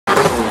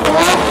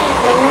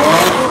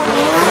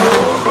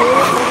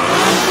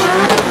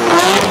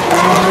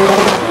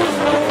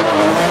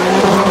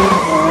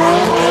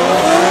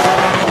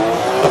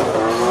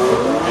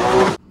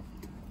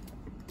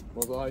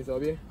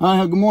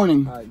Hi, good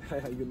morning. Hi,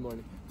 good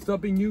morning.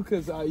 Stopping you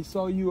because I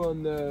saw you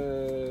on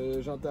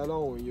Jean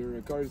Talon. Your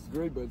car is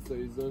great, but it's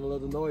doing a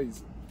lot of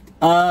noise.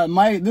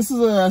 This is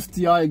a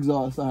STI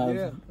exhaust I have.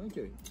 Yeah,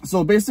 okay.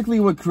 So basically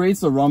what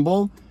creates the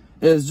rumble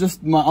is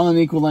just my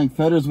unequal length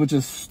headers, which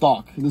is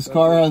stock. This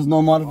car has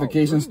no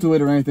modifications to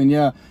it or anything.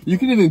 Yeah, you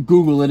can even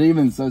Google it. It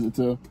even says it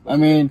too. I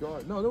mean,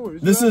 no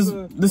worries. this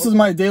is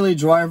my daily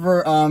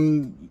driver.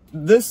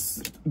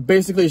 This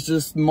basically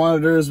just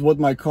monitors what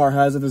my car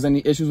has, if there's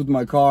any issues with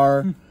my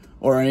car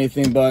or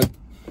anything, but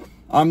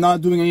I'm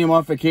not doing any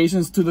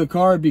modifications to the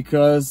car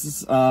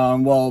because,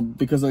 well,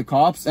 because of the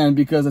cops and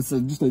because it's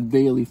just a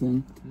daily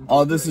thing.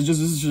 Oh, this is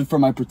just for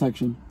my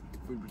protection.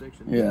 For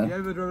protection. Yeah. Do you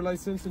have a driver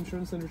license,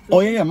 insurance, and restrictions? Oh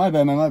yeah, my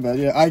bad, man, my bad.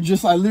 Yeah, I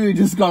literally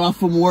just got off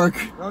from work.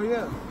 Oh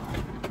yeah.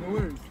 No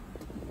worries.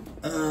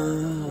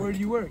 Where do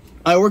you work?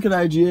 I work at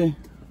IGA.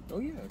 Oh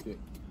yeah, okay.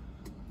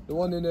 The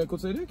one in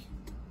Côte-Saint-Luc?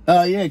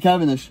 Yeah,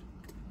 Cavendish.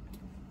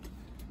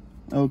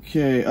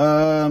 Okay,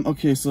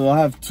 okay, so I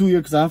have 2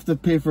 years because I have to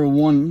pay for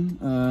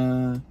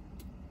one.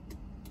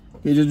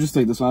 Okay, just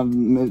take this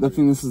one. I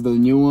think this is the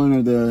new one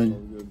or the... Oh,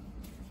 good.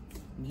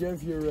 Do you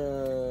have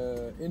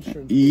your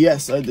insurance?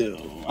 Yes, I do.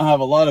 I have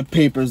a lot of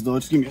papers though.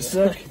 Just give me a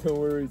sec. No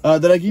worries.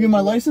 Did I give you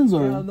my license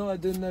or? Yeah, no, I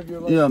didn't have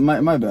your license. Yeah,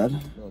 my bad. No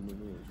worries.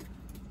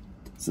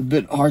 It's a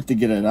bit hard to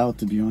get it out,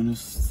 to be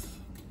honest.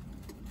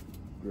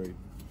 Great.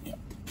 Yeah.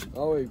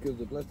 Oh wait, because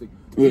the plastic.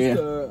 Yeah.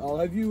 Just, I'll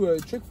have you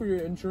check for your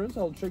insurance.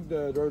 I'll check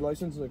the driver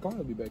license in the car.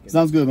 I'll be back in.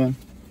 Sounds good, man.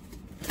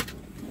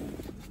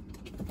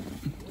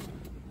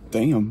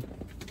 Damn.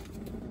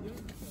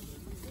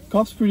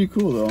 Cop's pretty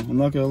cool though. I'm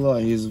not gonna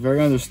lie. He's very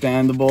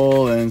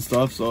understandable and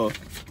stuff. So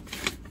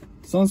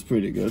sounds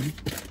pretty good.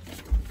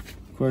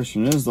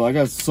 Question is though, I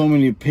got so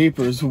many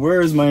papers.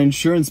 Where is my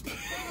insurance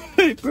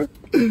paper?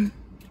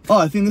 Oh,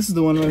 I think this is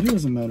the one right here,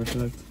 as a matter of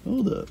fact.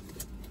 Hold up.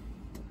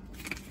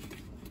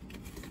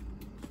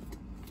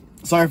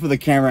 Sorry for the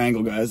camera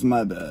angle, guys.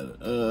 My bad.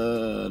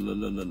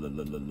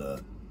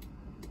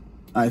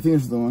 I think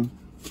this is the one.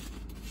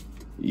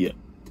 Yeah.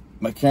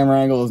 My camera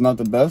angle is not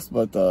the best,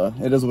 but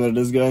it is what it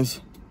is, guys.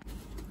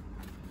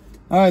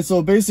 Alright,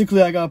 so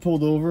basically I got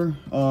pulled over.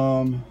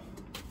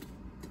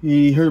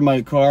 He heard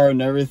my car and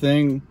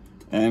everything,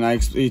 and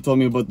he told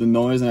me about the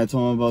noise, and I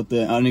told him about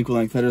the unequal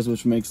length headers,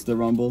 which makes the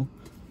rumble.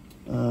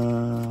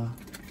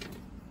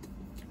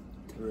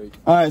 Great.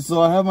 Alright,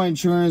 so I have my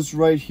insurance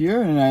right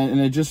here, and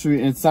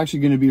it's actually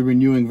going to be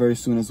renewing very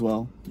soon as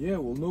well. Yeah,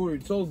 well, no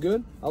worries. It's all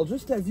good. I'll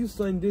just have you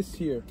sign this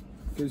here,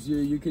 because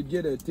you could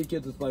get a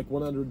ticket that's like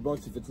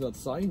 $100 if it's not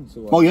signed.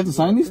 So oh, you have to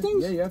sign these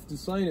things? Yeah, you have to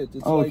sign it.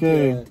 It's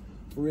okay. Like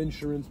for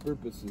insurance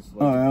purposes.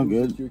 Like oh,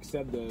 good. You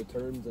accept the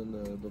terms and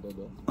blah blah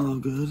blah. Oh,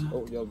 good.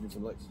 Oh, yeah, I'll give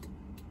some lights.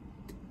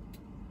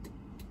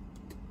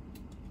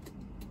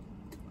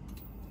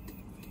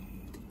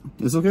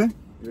 It's okay?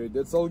 Great,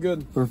 that's all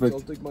good. Perfect. So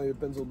I'll take my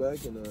pencil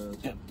back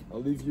and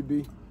I'll leave you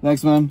be.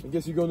 Thanks, man. I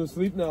guess you're going to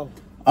sleep now.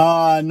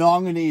 No,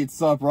 I'm gonna eat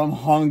supper. I'm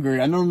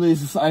hungry. I normally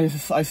I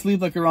sleep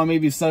like around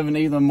maybe 7,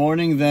 8 in the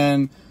morning.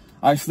 Then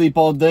I sleep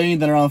all day.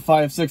 And then around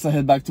 5, 6, I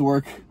head back to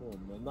work. Oh,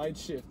 man, night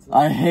shift.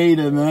 I hate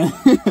it, man.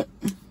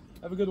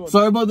 Have a good one.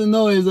 Sorry about the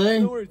noise, eh?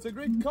 No worries. It's a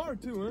great car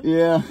too, huh?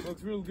 Yeah.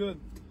 Looks real good.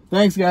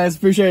 Thanks, guys.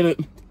 Appreciate it.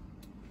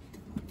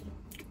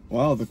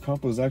 Wow, the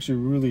cop was actually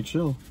really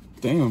chill.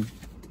 Damn.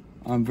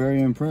 I'm very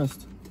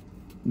impressed.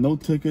 No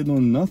ticket, no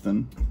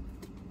nothing.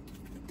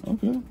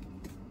 Okay.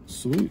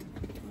 Sweet.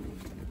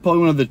 Probably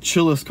one of the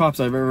chillest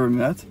cops I've ever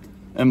met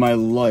in my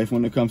life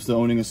when it comes to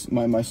owning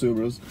my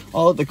Subarus.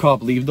 I'll let the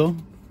cop leave though,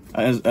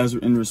 as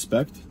in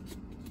respect.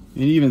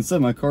 And he even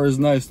said my car is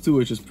nice too,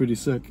 which is pretty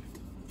sick.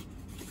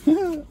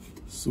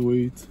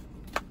 Sweet.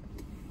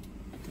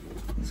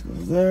 Let's go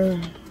there.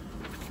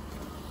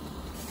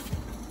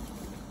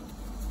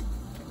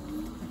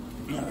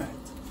 Alright.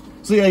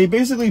 So yeah, he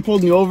basically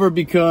pulled me over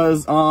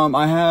because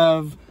I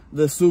have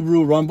the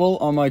Subaru Rumble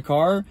on my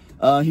car.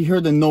 He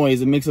heard the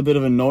noise. It makes a bit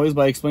of a noise,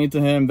 but I explained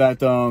to him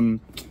that, I don't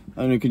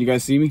know, can you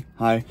guys see me?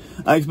 Hi.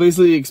 I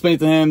basically explained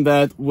to him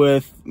that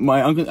with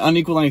my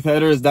unequal length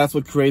headers, that's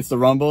what creates the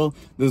rumble.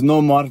 There's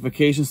no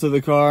modifications to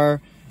the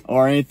car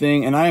or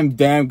anything, and I am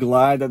damn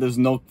glad that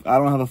I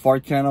don't have a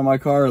fart can on my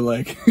car.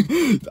 Like,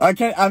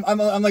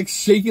 I'm like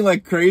shaking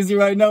like crazy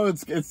right now.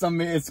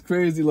 It's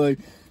crazy. Like,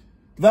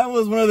 that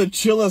was one of the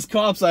chillest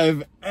cops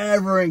I've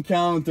ever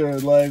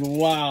encountered. Like,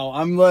 wow.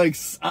 I'm like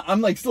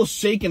still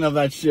shaking of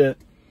that shit.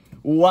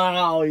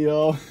 Wow,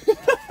 yo.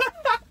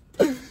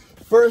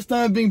 First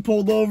time being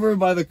pulled over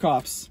by the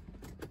cops.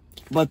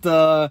 But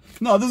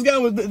no,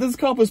 this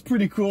cop was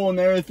pretty cool and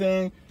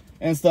everything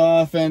and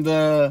stuff. And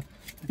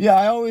yeah,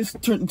 I always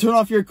turn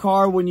off your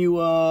car when you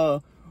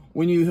have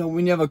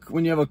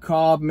a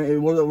cop.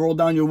 Roll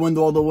down your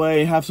window all the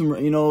way. Have some,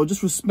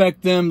 just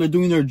respect them. They're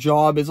doing their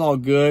job. It's all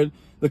good.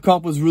 The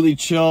cop was really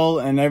chill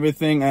and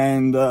everything,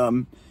 and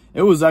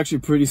it was actually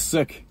pretty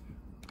sick.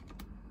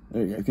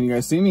 There you go. Can you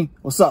guys see me?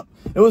 What's up?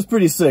 It was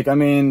pretty sick. I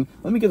mean,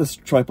 let me get this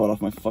tripod off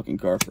my fucking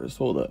car first.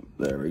 Hold up.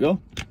 There we go.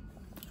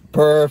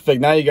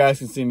 Perfect. Now you guys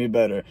can see me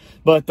better.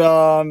 But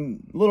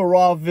little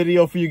raw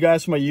video for you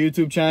guys from my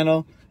YouTube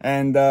channel,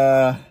 and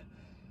I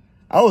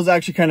was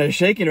actually kind of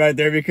shaking right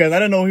there because I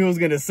didn't know what he was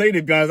gonna say,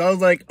 to be honest. I was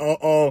like,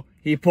 uh-oh,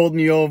 he pulled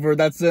me over.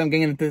 That's it. I'm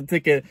getting the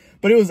ticket.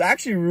 But it was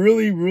actually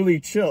really, really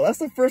chill. That's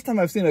the first time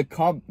I've seen a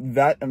cop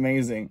that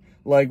amazing.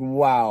 Like,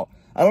 wow.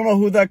 I don't know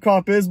who that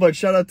cop is, but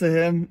shout out to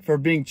him for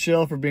being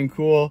chill, for being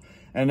cool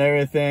and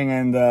everything.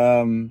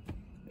 And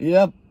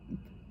yep,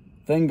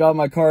 thank God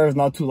my car is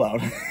not too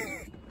loud.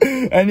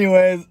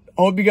 Anyways,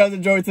 hope you guys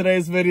enjoyed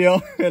today's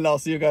video, and I'll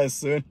see you guys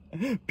soon.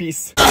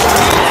 Peace.